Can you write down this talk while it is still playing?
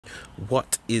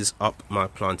What is up, my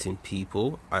planting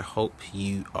people? I hope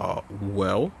you are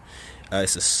well.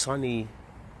 It's a sunny,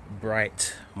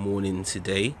 bright morning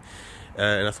today,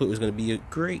 and I thought it was going to be a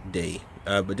great day,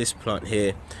 but this plant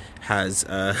here has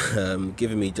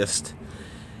given me just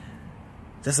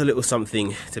a little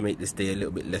something to make this day a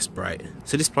little bit less bright.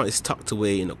 So this plant is tucked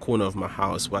away in a corner of my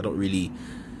house where I don't really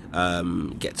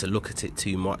get to look at it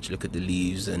too much, look at the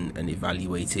leaves and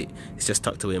evaluate it. It's just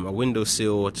tucked away in my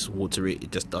windowsill. I just water it,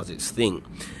 it just does its thing.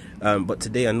 But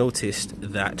today I noticed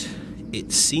that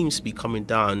it seems to be coming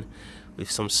down with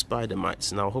some spider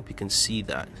mites. Now I hope you can see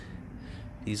that.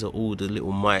 These are all the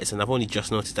little mites, and I've only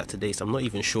just noticed that today, so I'm not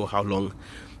even sure how long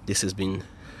this has been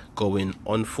going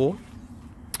on for.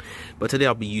 But today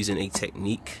I'll be using a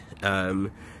technique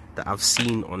that I've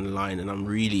seen online, and I'm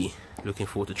really looking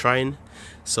forward to trying.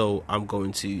 So I'm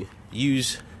going to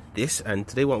use this, and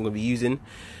today what I'm going to be using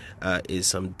is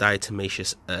some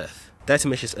diatomaceous earth.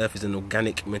 Diatomaceous earth is an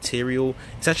organic material.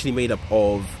 It's actually made up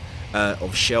of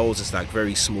shells. It's like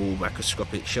very small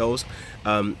microscopic shells,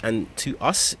 and to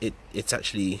us it's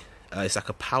actually it's like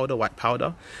a powder, white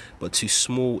powder, but to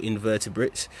small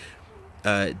invertebrates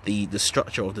the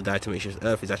structure of the diatomaceous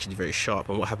earth is actually very sharp,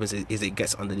 and what happens is it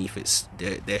gets underneath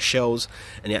their shells,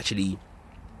 and it actually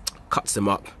cuts them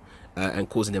up and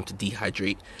causing them to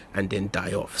dehydrate and then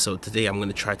die off. So today I'm going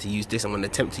to try to use this. I'm going to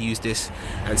attempt to use this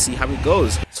and see how it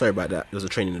goes. Sorry about that, there was a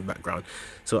train in the background.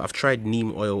 So I've tried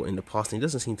neem oil in the past and it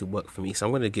doesn't seem to work for me, so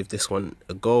I'm going to give this one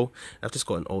a go. I've just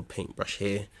got an old paintbrush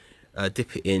here,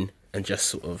 dip it in and just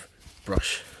sort of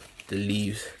brush the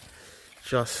leaves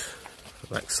just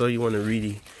like so. You want to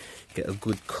really get a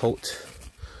good coat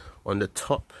on the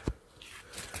top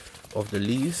of the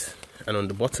leaves and on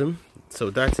the bottom. So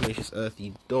diatomaceous earth,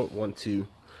 you don't want to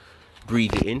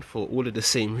breathe it in for all of the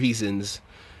same reasons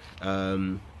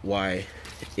why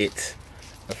it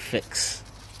affects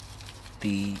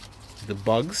the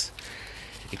bugs.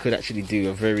 It could actually do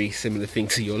a very similar thing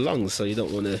to your lungs, so you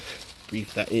don't want to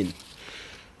breathe that in.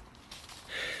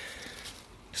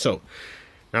 So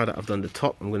now that I've done the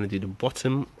top, I'm going to do the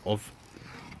bottom of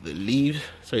the leaf.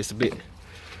 So it's a bit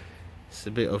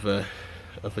of a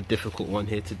difficult one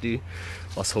here to do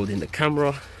whilst holding the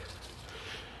camera,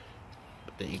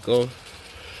 but there you go.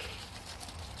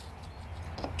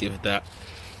 Give that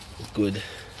a good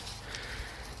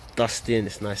dusting.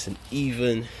 It's nice and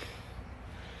even.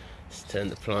 Let's turn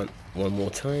the plant one more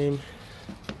time,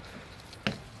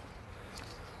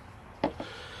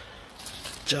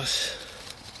 just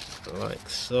like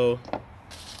so.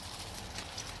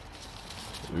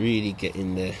 Really get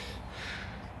in there.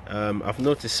 I've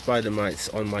noticed spider mites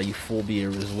on my euphorbia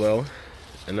as well,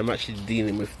 and I'm actually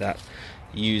dealing with that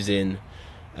using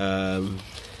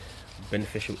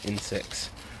beneficial insects,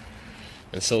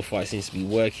 and so far it seems to be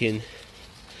working.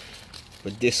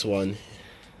 But this one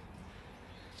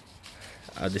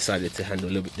I decided to handle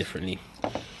a little bit differently.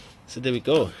 So there we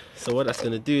go. So what that's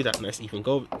going to do, that nice even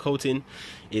coating,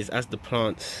 is as the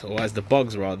plants, or as the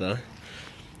bugs rather,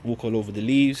 walk all over the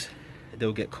leaves,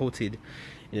 they'll get coated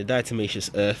in the diatomaceous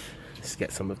earth. Let's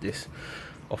get some of this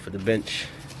off of the bench.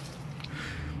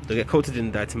 They'll get coated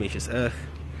in the diatomaceous earth,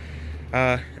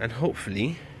 and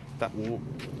hopefully that will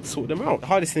sort them out. The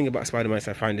hardest thing about spider mites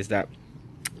I find is that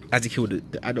as you kill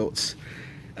the adults,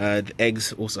 the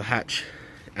eggs also hatch,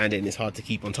 and then it's hard to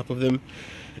keep on top of them.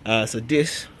 So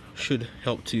this should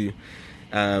help to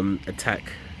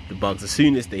attack the bugs as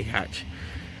soon as they hatch,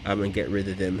 and get rid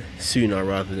of them sooner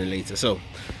rather than later. So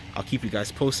I'll keep you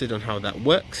guys posted on how that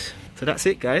works. So that's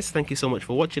it, guys. Thank you so much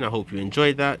for watching. I hope you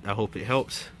enjoyed that. I hope it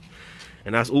helps,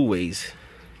 and as always,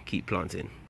 keep planting.